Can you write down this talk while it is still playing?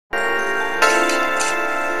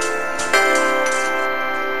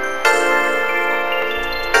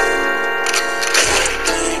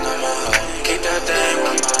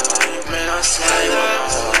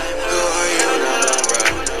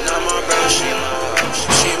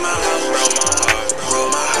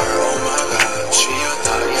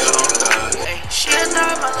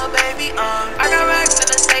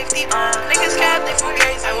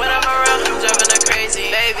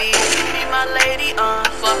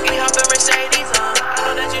Mercedes, I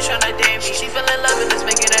know that you tryna date me. She feeling love and it's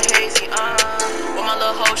making her hazy, with my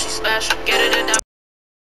little hoe, she special. Get it in that.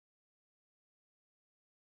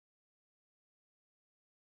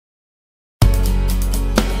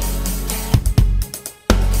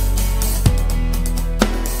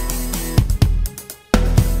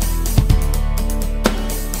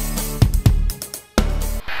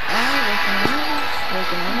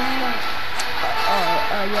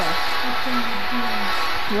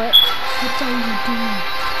 Yeah. What are you doing?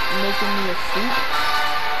 Making me a soup?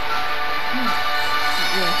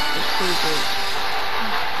 Yes, it's pretty good.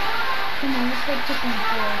 Come on, let's go chicken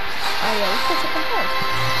first. Oh yeah, let's go chicken first.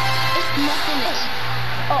 It's nothing else.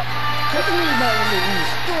 Oh, what do you mean by what you eat?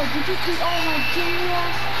 Bro, did you eat all my chili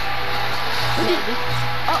rolls? Maybe.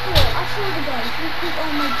 Oh, I swear to God, if you eat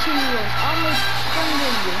all my chili rolls, I'm gonna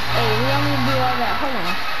strangle you. Hey, we don't need to do all that. Hold on.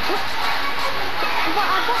 But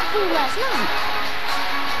I got food last night.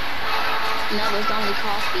 No, it was only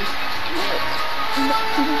coffee and milk.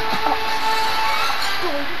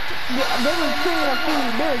 There was plenty of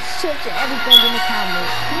food. There was chips and everything in the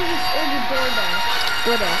cabinet. You just ordered DoorDash.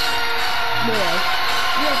 DoorDash. DoorDash.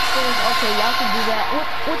 Yes, DoorDash. Okay, y'all can do that.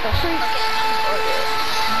 What the freak? Okay, I'm gonna order it.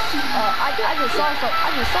 I just saw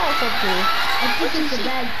something.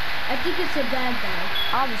 I think it's a bad guy.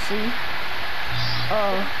 Obviously.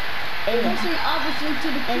 Listen, obviously to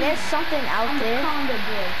the and there's something out there.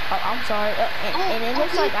 Oh, I'm sorry. And it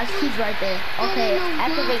looks like ice cubes right there. Okay,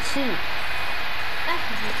 activate suit.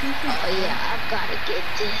 Oh yeah, I've gotta get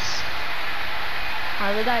this.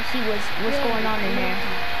 Alright, we gotta see what's going on in there.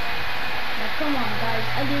 Now come on, guys.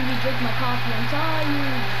 I didn't even drink my coffee. I'm tired.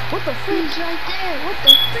 What the freak? He's right there. What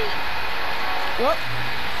the freak? What?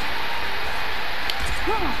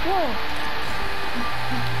 Whoa.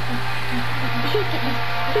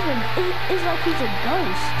 It's like he's a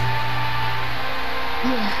ghost.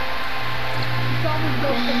 Yeah. He's probably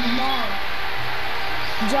going to the mall.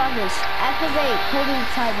 Jarvis, activate holding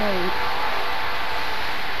tight mode.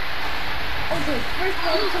 Okay, first of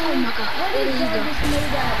all, oh my God, what is Jarvis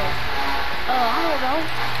made out of? I don't know.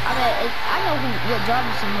 I mean, I know what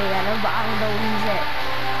Jarvis is made out of, but I don't know where he's at.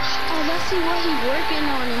 Oh, let's see what he's working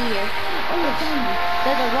on in here. Oh,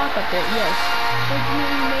 there's a rock up there, yes. Don't you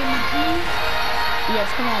mean you made me please? Yes,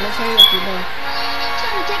 come on, let's hurry up, you know. He's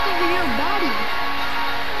trying to take over your body.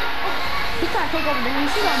 He's trying to take over the new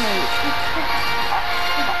suit I made.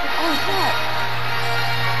 Oh, crap.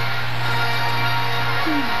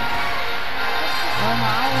 Oh, no,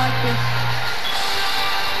 I don't like this.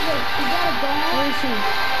 Wait, is that a bomb? Where is he?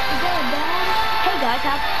 Is that a bomb? Hey, guys,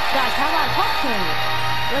 how about I talk to him?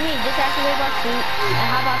 Let me disactivate my suit, and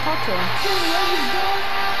how about I talk to him?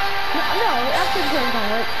 No, I think it's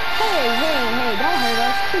gonna work. Hey, don't hurt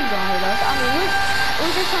us. Please don't hurt us. I mean,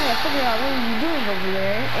 we're just trying to figure out what you're doing over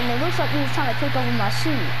there, and it looks like he was trying to take over my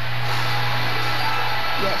suit.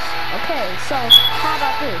 Yes. Okay, so, how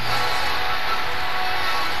about this?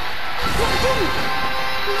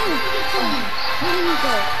 Where did he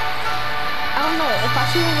go? I don't know. If I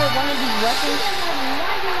shoot him with one of these weapons,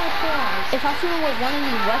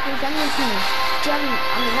 that means he's jelly.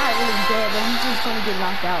 I mean, not really dead, but he's just gonna get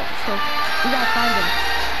knocked out. So we gotta find him.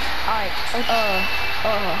 All right. I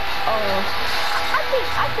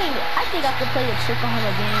think I could play the trick on him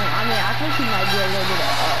again. I mean, I think he might be a little bit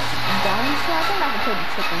dumb, so I think I can play the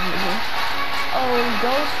trick on him again. Oh,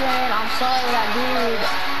 ghost friend, I'm sorry what I did.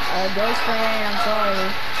 Ghost friend, I'm sorry.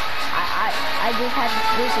 I just had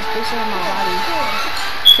this suspicion in my body.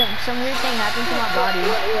 Some weird thing happened to my body.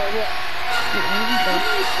 Oh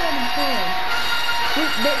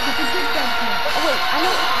wait, I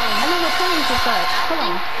know what time we should start. Hold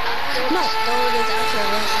on. No.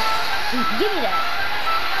 Give me that.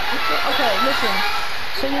 Okay, listen.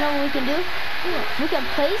 So you know what we can do? We can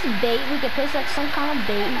place bait. We can place like some kind of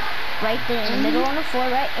bait right there in the middle on the floor,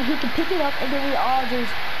 right? And he can pick it up, and then we all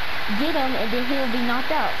just get him, and then he'll be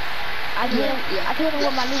knocked out. I can hit him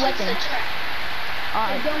with my new weapon.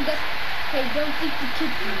 Alright. Hey, don't think you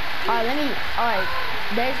kick me. Alright, I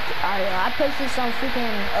placed some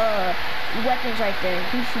freaking, weapons right there.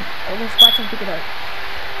 Let's watch him pick it up.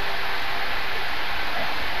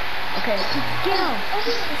 Okay, get him!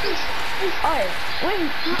 Alright,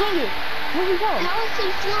 dang it! Where'd he go? How is he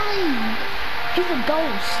flying? He's a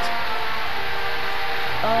ghost.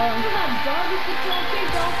 You have Jarvis to try to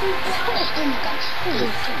take off his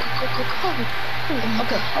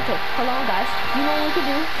Okay, hold on, guys. You know what we can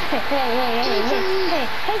do?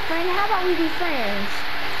 Hey, friend, how about we be friends?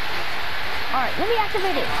 Alright, let me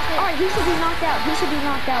activate it. Alright, he should be knocked out. He should be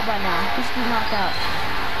knocked out by now. He should be knocked out.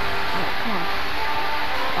 Alright, come on.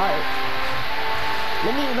 Alright.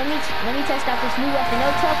 Let me test out this new weapon. No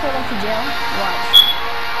teleport him to jail. Watch.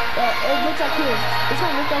 It looks like it's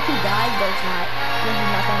gonna look like he died, but it's not. He's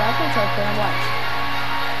not gonna die. It's gonna teleport him. Watch.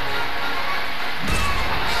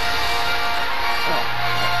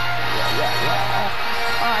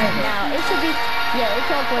 Alright, now it should be. Yeah, it's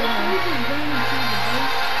teleporting him.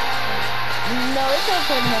 No, it's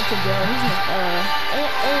teleporting him to jail. He's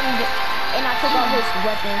and I took off his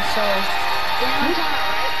weapon, so.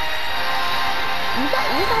 We got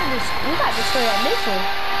to destroy that missile.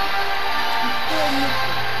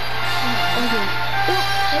 Okay.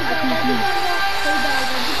 Hey guys,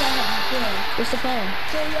 What's the plan?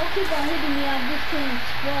 so y'all keep on hitting me, I'm just gonna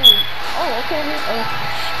explode. Oh, okay.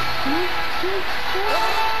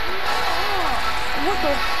 What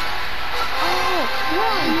the? Oh,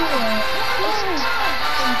 run!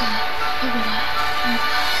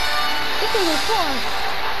 This is fun.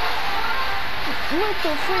 What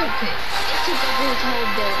the frick? It took over his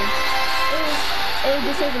whole building. It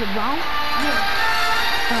disabled the bomb? Yeah.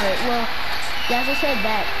 Alright, well, yeah, as I said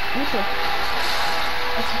that. We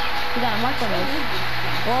got a mark on us.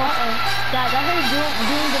 Well, guys, I heard Doom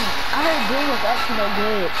was up to no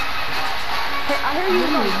good. I heard he was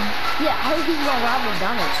gonna rob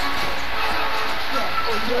McDonald's. Yeah,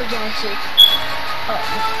 or DoorDash.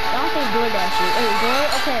 I don't think DoorDash is. Hey, Door?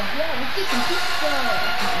 Okay. Yeah, we're kicking pizza.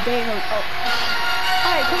 There you go. Oh.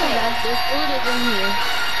 Alright, come on, guys. There's food in here.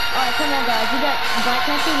 Alright, come on, guys. You got Black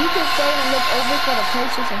Panther. You can stay and look over for the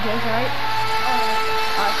place just in case, alright?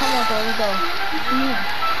 Alright, come on, Thor. Let's go.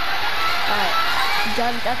 Alright.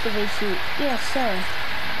 John, activate shoot. Yes, sir.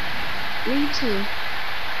 Me too.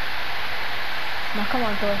 Now, come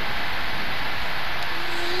on, Thor.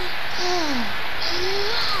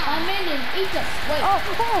 I'm in and eat them. Wait.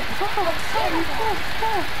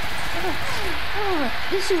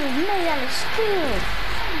 This shit was made out of steel.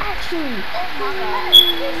 Actually. Oh my god.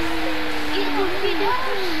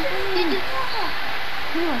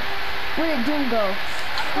 Where did Doom go?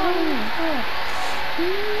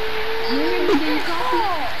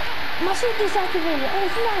 My suit disactivated. Oh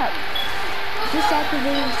snap!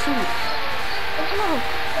 Disactivated suit.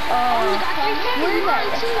 Where is that?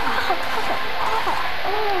 Is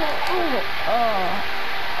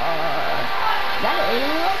that an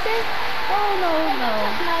alien right there? Oh no.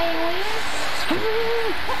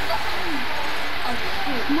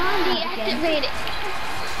 Mom, deactivate it.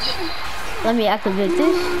 Let me activate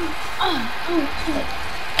this.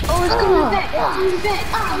 Oh, it's coming back. It's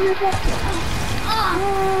coming back.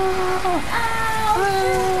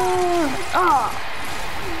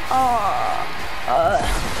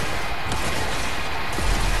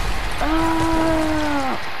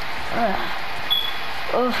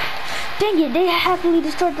 Dang it, they happily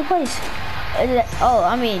destroyed the place. Oh,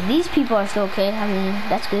 I mean, these people are still okay. I mean,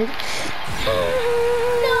 that's good.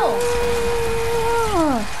 No.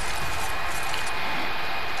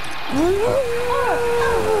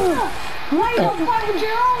 Why you don't fight with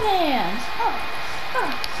your own hands?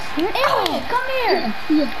 Alien, come here.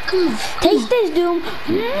 Yeah, come. Taste this, Doom.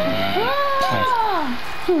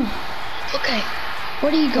 Okay,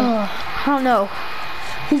 where do you go? I don't know.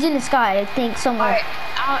 He's in the sky, I think, somewhere.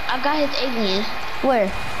 Alright, I got his alien. Where?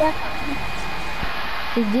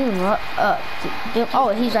 He's Doom. Doom. Oh,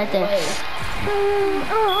 he's right there.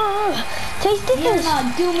 Taste this. You're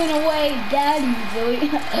not dooming away, Daddy.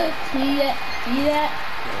 See that? See that?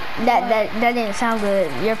 That didn't sound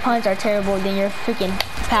good. Your puns are terrible than your freaking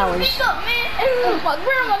powers. My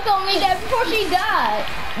grandma told me that before she died.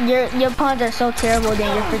 Your puns are so terrible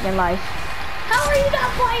than your freaking life. How are you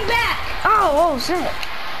not playing back? Oh shit.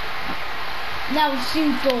 Now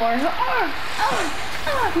shoot, Thor.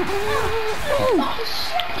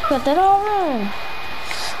 Put that all wrong.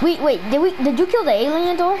 Wait, did you kill the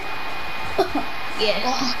alien, Thor?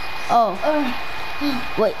 Yes. Oh.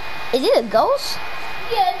 Wait, is it a ghost?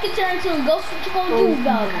 Yeah, it can turn into a ghost. What you gonna do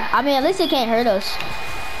about it? I mean, at least it can't hurt us.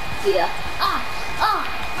 Yeah.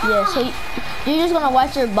 Yeah, so you're just gonna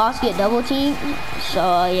watch your boss get double teamed?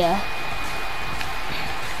 So, yeah.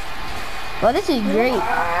 Well, this is great.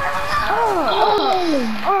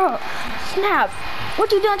 Oh, snap.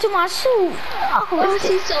 What you done to my suit? Why is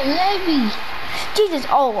he so heavy? Jesus,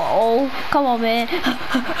 oh, come on, man.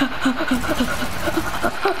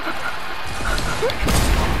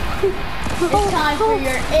 It's time for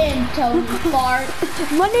your end, Tony Fart.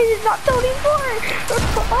 My name is not Tony Fart.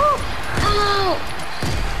 Ow!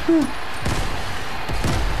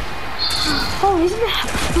 Holy snap.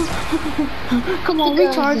 Come on,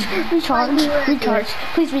 recharge.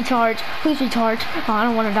 Please recharge. Oh, I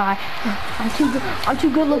don't want to die. I'm too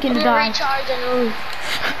good looking to die. Recharging.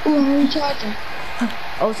 Ooh, recharging.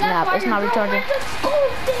 Oh snap, it's not recharging.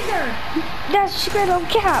 Gold digger. That's straight up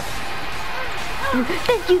cap.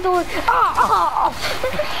 Thank you, Thor.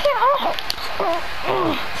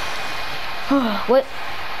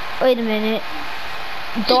 Wait a minute.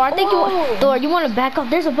 Thor, I think Thor, you want to back up?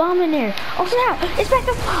 There's a bomb in there. Oh snap! It's back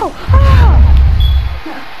up.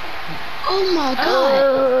 Oh my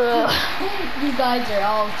god. You guys are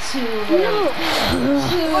all too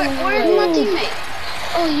Where's my teammate?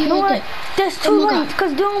 Oh, you know what? That's too late,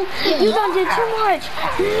 cause Doom, you done did too much.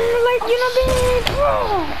 Like you know, babe.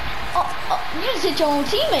 You just hit your own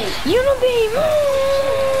teammate. You know, babe.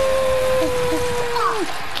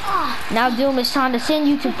 Now Doom, it's time to send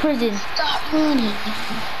you to prison. Stop running.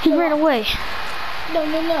 He ran away. No, I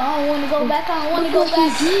don't want to go back. I don't want to go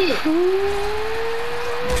back.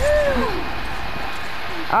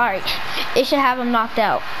 Alright, it should have him knocked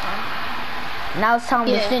out. Now it's time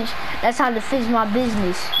to finish. That's time to finish my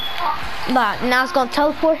business. But now it's gonna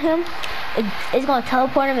teleport him. It's gonna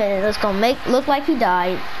teleport him, and it's gonna look like he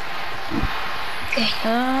died. Okay.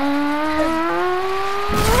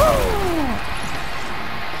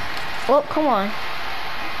 Well, come on.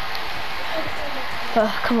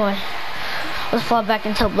 Come on. Let's fall back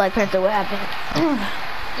and tell Black Panther what happened.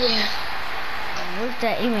 Yeah. Where's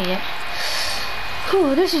that alien?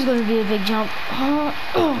 Whew, this is gonna be a big jump. Oh,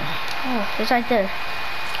 it's right there.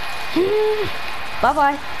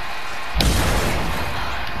 Bye-bye.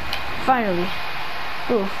 Finally.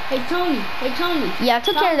 Ooh. Hey Tony. Yeah, I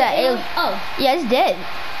took care of that alien. Oh. Yeah, it's dead.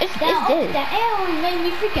 It's dead. That alien made me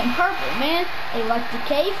freaking purple, man. Hey, like the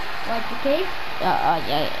cave?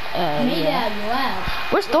 Maybe I'd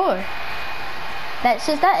laugh. Where's Thor?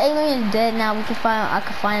 Since that alien is dead now, I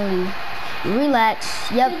can finally relax.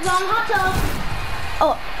 Yep. It's on hot tub.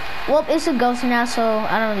 Oh, well, it's a ghost now, so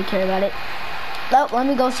I don't really care about it. Oh, let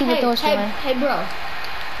me go see what Thor's doing. Hey, bro.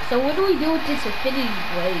 So what do we do with this infinity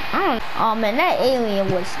blade? I don't know. Oh man, that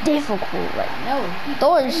alien was difficult. Like, No.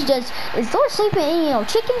 is Thor sleeping in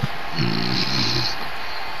chicken?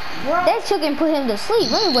 Bro. That chicken put him to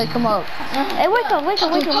sleep. Let me wake him up. Hey, wake up. Bro.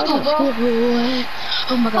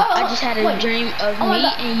 Oh my god, I just had a dream of me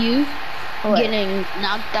and you What? getting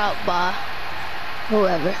knocked out by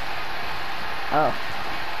whoever. Oh.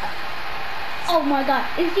 Oh my god.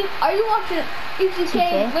 Are you watching ECK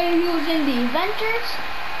when he was in the Adventures?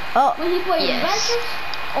 Oh. When he played Adventures?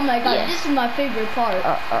 Oh my god, this is my favorite part.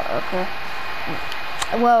 Okay.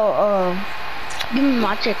 Well, Give me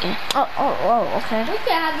my chicken. okay. You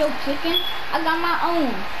can have your chicken. I got my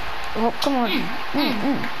own. Well, come on.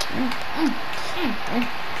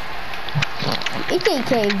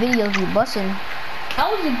 EKK videos be bussin'. That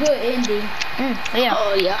was a good ending. Yeah.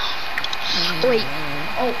 Oh yeah. Wait,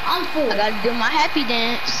 Oh, I'm full. I gotta do my happy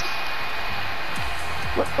dance.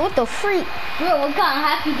 What the freak? Bro, what kind of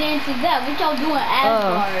happy dance is that? What y'all doing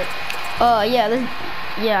Asgard?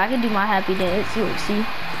 Yeah, I can do my happy dance. See?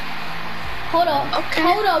 Hold up. Okay.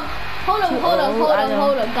 Hold up,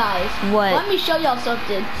 guys. What? Let me show y'all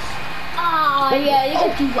something. Ah, yeah, you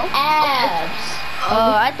got these abs.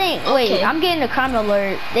 I think, wait, I'm getting a crime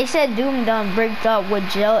alert. They said Doom done bricked up with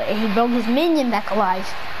Jill and he broke his minion back alive.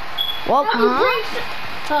 Well,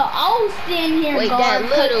 I'll stand here and Wait, guard. that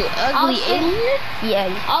little ugly alien? yeah.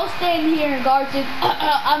 I'll stand here and guard since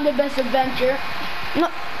I'm the best adventure. No,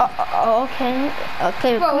 okay,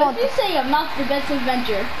 Bro, come on. if you say I'm not the best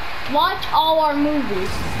adventure, watch all our movies.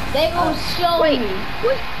 They will show Wait. me.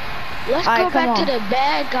 Let's Alright, go come back on. to the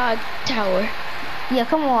bad guy tower. Yeah,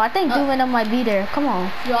 come on. I think Doom and them might be there. Come on.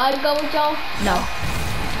 Do I go with y'all? No.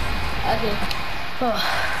 Okay.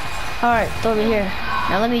 Alright, it's over here.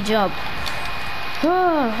 Now let me jump.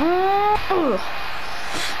 Wow.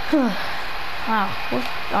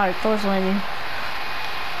 Alright, Thor's landing.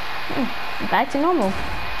 Back to normal.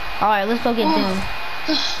 Alright, let's go get Doom.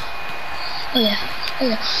 Oh yeah.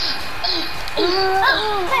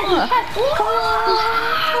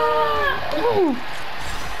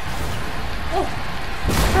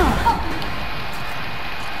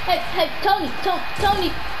 Hey, Tony.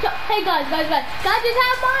 Hey, guys. Can I just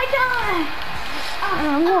have my time?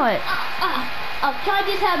 What? Can I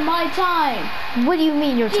just have my time? What do you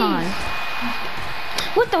mean your time?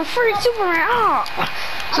 What the freak, Superman?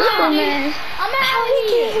 Superman. I'm out of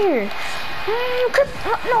here.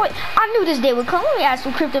 No, wait. I knew this day would come. Let me add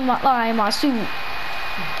some kryptonite in my suit.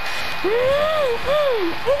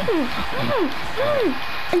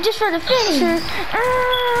 And just for the finisher.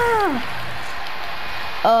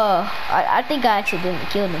 I think I accidentally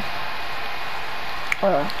killed him.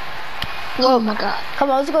 Oh my god. Come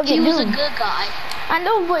on, let's go get He was a Doom. good guy. I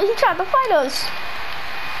know, but he tried to fight us.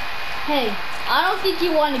 Hey, I don't think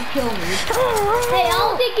you want to kill me. Hey, I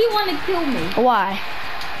don't think you want to kill me. Why?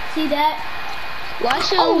 See that? Why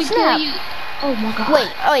shouldn't we kill you? Oh my god.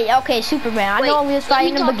 Wait, okay, Superman. I know we was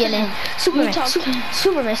fighting in the beginning. Superman.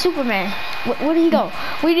 Where did he go?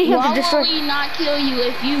 We need him to destroy. Why will we not kill you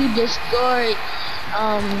if you destroy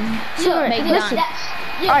McDonald's?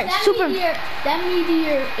 Alright, that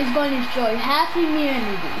meteor is going to destroy half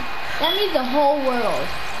humanity. That means the whole world.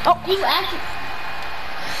 Oh, You actually,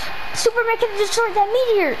 Superman can destroy that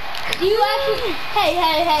meteor. you actually,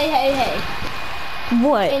 hey.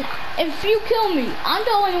 What? And if you kill me, I'm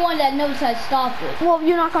the only one that knows how to stop it. Well,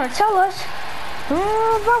 you're not gonna tell us. But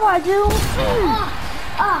I do.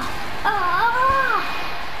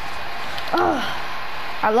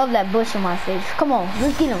 I love that bush in my face. Come on,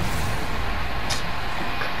 let's get him.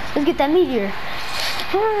 Let's get that meteor.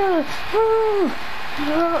 Where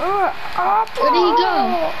did he go?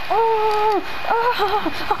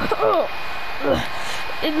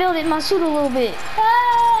 It melted my suit a little bit.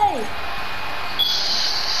 Hey!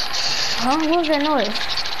 Huh? What was that noise?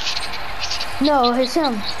 No, it's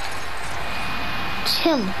him. It's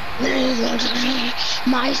him.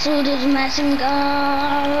 My suit is messing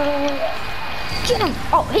up. Get him!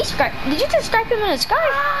 Oh, he strike. Did you just strike him in the sky?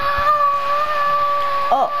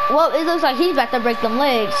 Oh, well, it looks like he's about to break them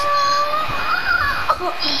legs.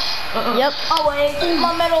 Yep. Oh wait,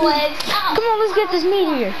 my metal legs. Come on, let's get this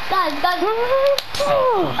meteor. Guys.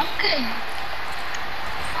 Okay.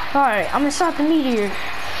 Alright, I'm gonna stop the meteor.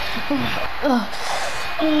 Go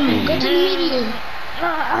to the meteor.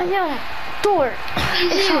 I am Thor.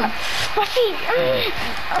 It's hot. My feet.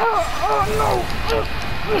 No.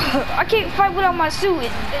 I can't fight without my suit.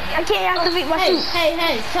 I can't activate my suit. Hey,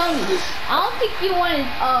 Tony. I don't think you want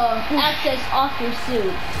access off your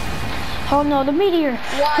suit. Oh no, the meteor.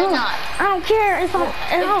 Why not? I don't care if I'm.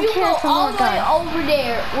 If you go all the way over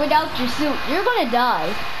there without your suit, you're gonna die.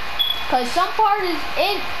 Cause some part in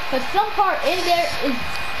there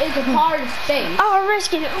is a part of space. I'll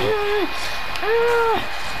risk it. Get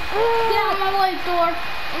out of my way, Thor.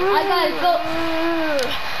 I gotta go.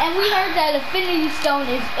 And we heard that Infinity Stone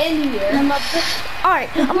is in here. Alright,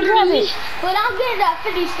 I'm gonna grab it. But I'll get that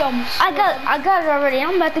Infinity Stone. I got it already.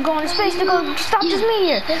 I'm about to go into space to go stop this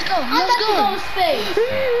meteor. Let's go. I'm about to go to space.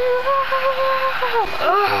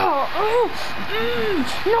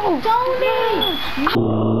 No, Tony.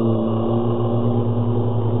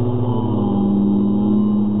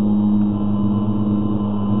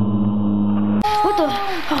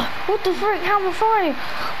 What the frick? How am I flying?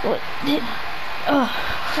 What?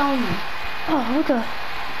 Tony. Oh, what the?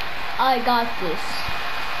 I got this.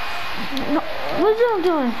 No, what's he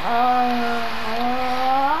doing?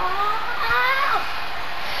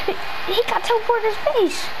 He got teleported to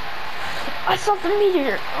space. I saw the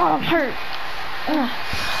meteor. Oh, I'm hurt.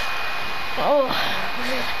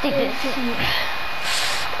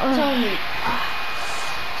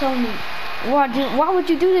 Tony. Why would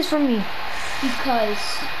you do this for me?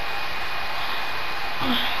 Because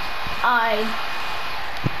I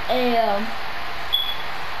am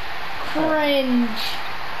cringe.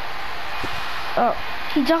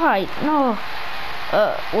 He died. No.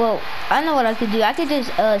 Well, I know what I could do. I could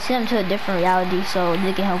just send him to a different reality so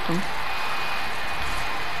they can help him.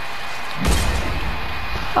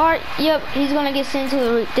 Alright, yep, he's gonna get sent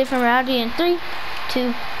to a different reality in 3,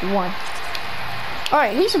 2, 1.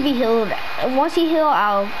 Alright, he should be healed. Once he heals,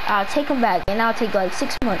 I'll take him back, and I'll take like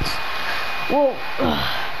 6 months. Well,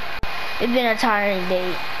 it's been a tiring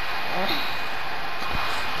day.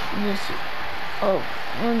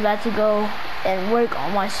 I'm about to go and work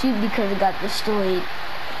on my suit because it got destroyed.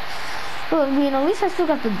 But I mean, at least I still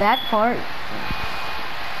got the back part.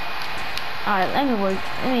 Alright, let me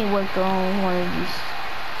work on one of these.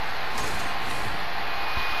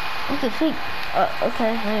 What the freak?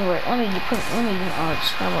 Okay, let me work. Let me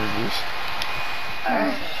try one of these.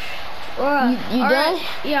 Alright. You done? Right.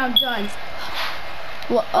 Yeah, I'm done.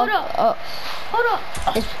 What? Hold up.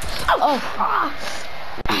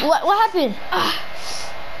 What happened?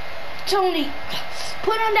 Tony,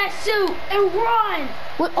 put on that suit and run.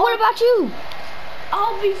 What about you?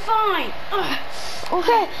 I'll be fine.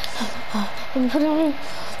 Okay. Let me put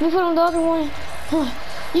on the other one.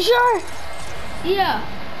 You sure? Yeah.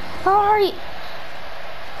 Alright.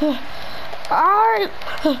 Alright.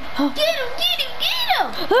 Get him.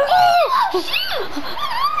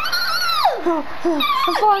 Oh,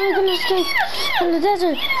 I'm finally gonna escape from the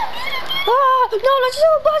desert. No, let's do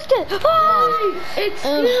a basket.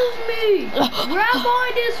 Excuse me. Grab on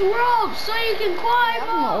this rope so you can climb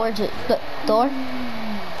up. Where's it? Thor?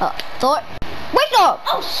 Thor? Wake up!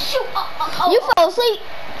 Oh, shoot. You fell asleep?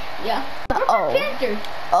 Yeah. What about Panther?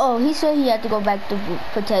 Oh, he said he had to go back to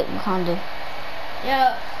protect Wakanda.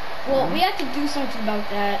 Yeah. Well, we have to do something about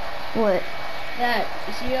that. What? That,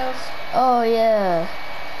 you see us? Oh yeah.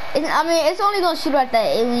 I mean, it's only gonna shoot at that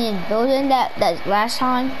alien building that last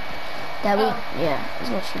time. That we, yeah, it's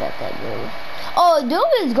gonna shoot at that building. Oh,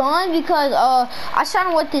 Doom is gone because I shot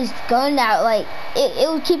him with this gun that like it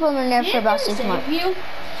will keep him in there for about 6 months. You?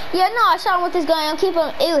 Yeah, no, I shot him with this gun. It'll keep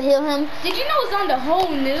him. It'll heal him. Did you know it's on the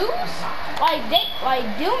whole news? Like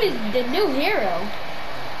Doom is the new hero.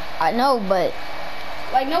 I know, but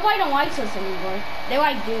like nobody don't like us anymore. They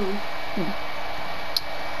like Doom.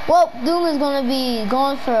 Well, Doom is gonna be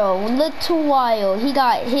gone for a little while. He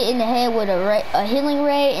got hit in the head with a healing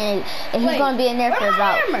ray, and he's gonna be in there for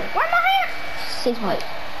about Where's my hammer? 6 months.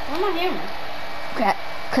 Where's my hammer?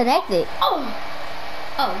 Connected. Oh.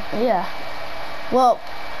 Yeah. Well,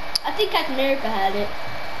 I think Captain America had it.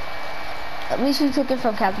 at least you took it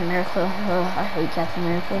from Captain America. I hate Captain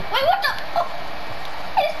America. Wait, what the? Oh,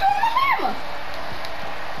 I just threw my hammer.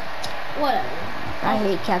 Whatever. I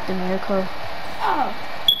hate Captain America. Oh.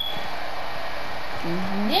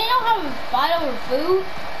 Didn't you know how we fight over food?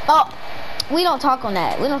 Oh, we don't talk on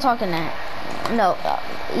that. We don't talk on that. No.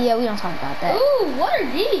 Yeah, we don't talk about that. Ooh, what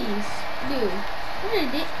are these? Dude,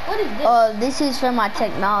 what is this? This is for my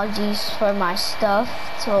technologies, for my stuff.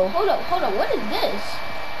 So. Hold up. What is this?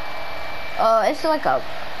 It's like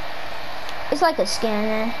a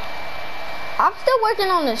scanner. I'm still working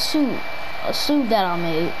on a suit that I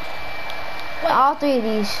made. Wait. All 3 of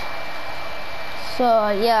these. So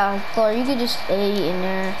yeah, Thor, you could just stay in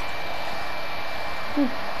there. Hey,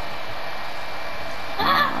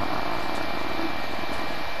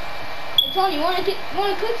 Tony, you wanna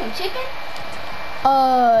cook some chicken?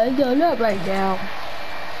 No, not right now.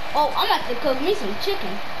 Oh, I'm about to cook me some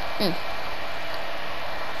chicken.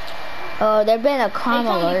 There been a crime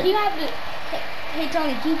alert. Hey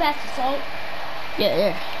Tony, can you pass the salt?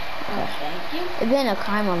 Yeah. Oh, thank you. There's been a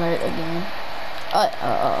crime alert again. No,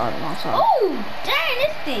 sorry. Oh, dang,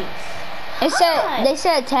 this stinks. They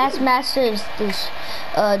said Taskmaster is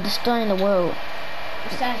destroying the world.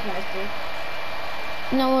 Taskmaster.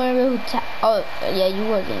 No, remember who? Yeah, you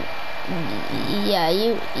wasn't. Yeah,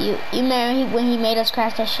 you remember when he made us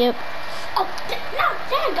crash that ship? Oh, not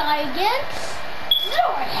that guy again.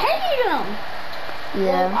 No, I hate him.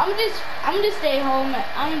 Yeah. Well, I'm just stay home.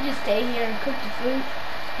 I'm gonna just stay here and cook the food.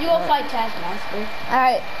 You go fight Taskmaster. All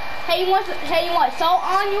right. Hey, you want salt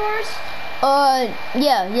on yours?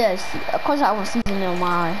 Yes. Of course I want seasoning on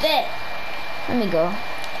mine. Bet. Let me go.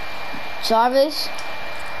 Jarvis,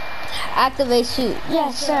 activate suit.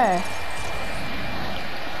 Yes, sir.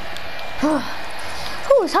 Who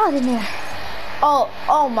was hot in there?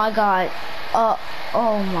 Oh my God.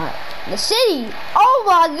 The city. Oh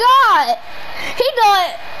my God. He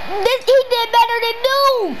did better than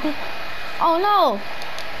Doom. Oh no.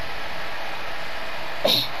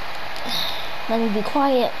 Let me be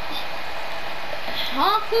quiet.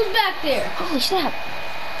 Huh? Who's back there? Holy snap.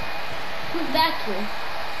 Who's back here?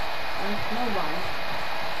 Nobody.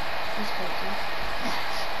 This person.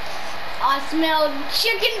 I smell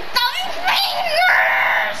chicken thumb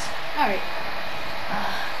fingers! Alright.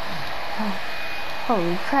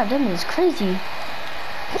 Holy crap, that man's crazy.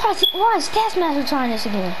 Why is Taskmaster trying this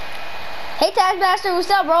again? Hey Taskmaster, what's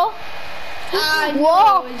up, bro? I knew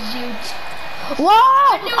Whoa. it was you. Whoa!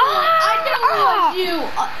 I knew it was you.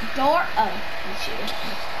 Door. It's you.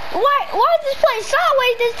 Why is this place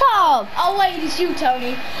sideways this time? Oh wait, it's you,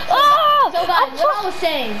 Tony. Oh! So guys, what I was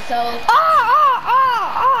saying, so.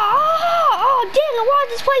 Oh, damn, why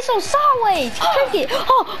is this place so sideways? Trick it.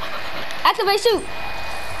 Oh, activate suit.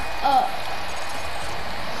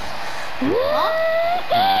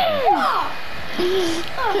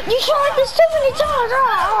 You tried this too many times.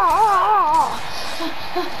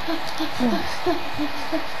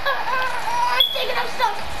 I'm thinking I'm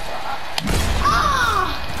stuck.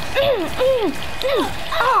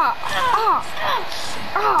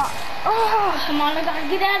 Come on, I gotta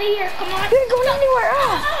get out of here. Come on. You ain't going anywhere.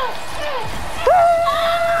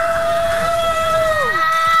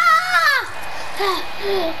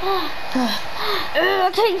 I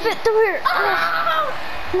can't fit through here.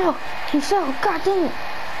 No, he fell. God dang it.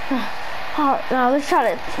 Alright, now let's try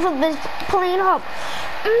to flip this plane up.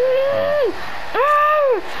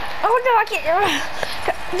 Oh no, I can't.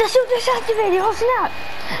 The suit disactivated. Oh snap.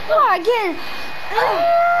 Oh, again.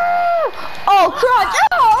 Oh, crud.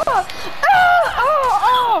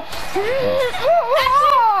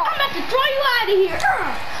 I'm about to throw you out of here.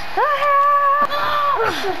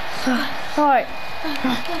 Alright.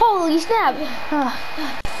 Holy snap.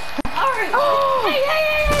 Alright.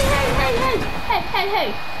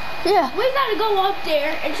 Hey. Yeah. We gotta go up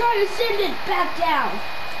there and try to send it back down.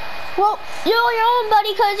 Well, you're on your own,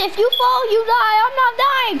 buddy, because if you fall, you die. I'm not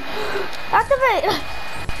dying. Activate.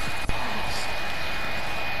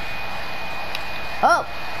 Oh,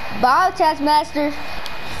 bye, Taskmaster.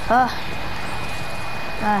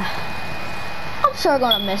 I'm sure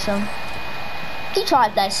gonna miss him. He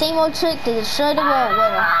tried that same old trick to destroy the world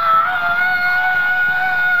with him.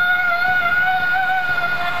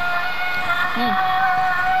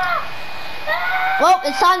 Well,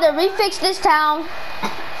 it's time to refix this town.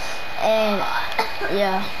 And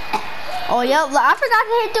yeah. Oh yeah, I forgot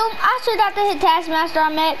to hit them. I forgot to hit Taskmaster. I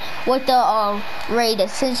met with the raid that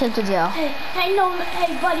sends him to jail. Hey,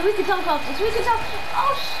 buddy, we can talk about this. We can talk.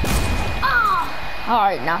 All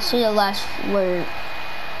right, now say your last word.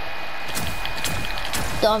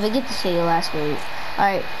 Don't forget to say your last word. All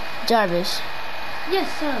right, Jarvis. Yes,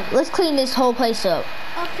 sir. Let's clean this whole place up.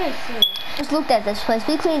 Okay, sir. Let's look at this place.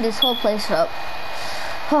 We cleaned this whole place up.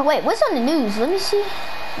 Oh wait, what's on the news? Let me see.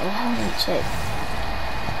 Let me check.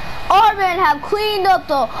 Armin have cleaned up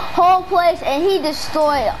the whole place and he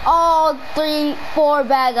destroyed all 4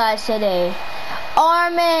 bad guys today.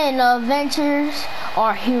 Armin and the Avengers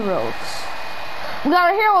are heroes. We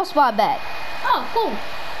got our hero spot back. Oh, cool.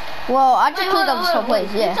 Well, I just cleaned up this whole place.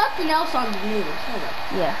 Yeah. There's something else on the news. Hold up.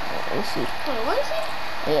 Yeah. Let's see. Hold on, what is it?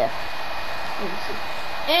 Yeah. Let me see.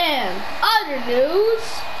 And other news,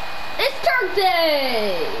 it's Turk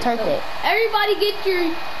Day. Turk Day. So everybody get your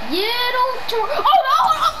little tour.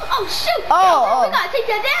 Oh shoot! Oh, we gotta take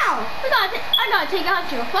that down. I gotta take out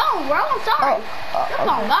your phone, bro. I'm sorry. Your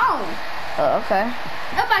phone gone. Oh, okay.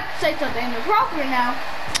 I'm about to say something inappropriate now.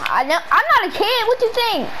 I'm not a kid. What do you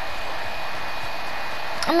think?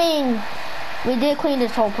 I mean, we did clean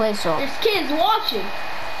this whole place up. There's kids watching.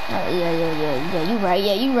 Yeah. You right.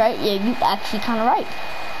 Yeah, you right. Yeah, you actually kind of right.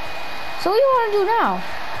 So what do you want to do now?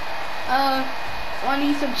 Want to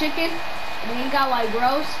eat some chicken? And you got like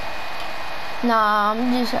gross? Nah,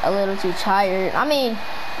 I'm just a little too tired. I mean,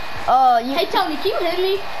 Hey Tony, can you hit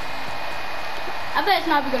me? I bet it's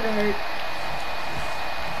not gonna hurt.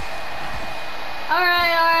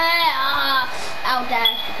 Alright. Ow,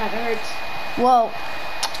 dash, it kinda hurts. Well,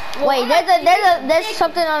 wait, there's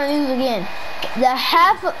something on the news again. The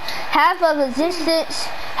half of existence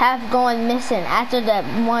have gone missing after that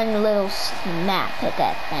one little snap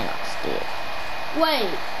that Thanos did. Wait.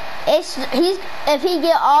 If he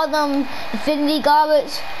get all them infinity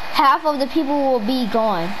goblets, half of the people will be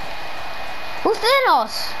gone. Who's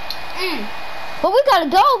Thanos? But we gotta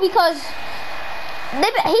go because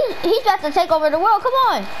he's about to take over the world. Come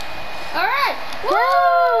on. Alright.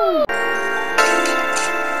 Woo!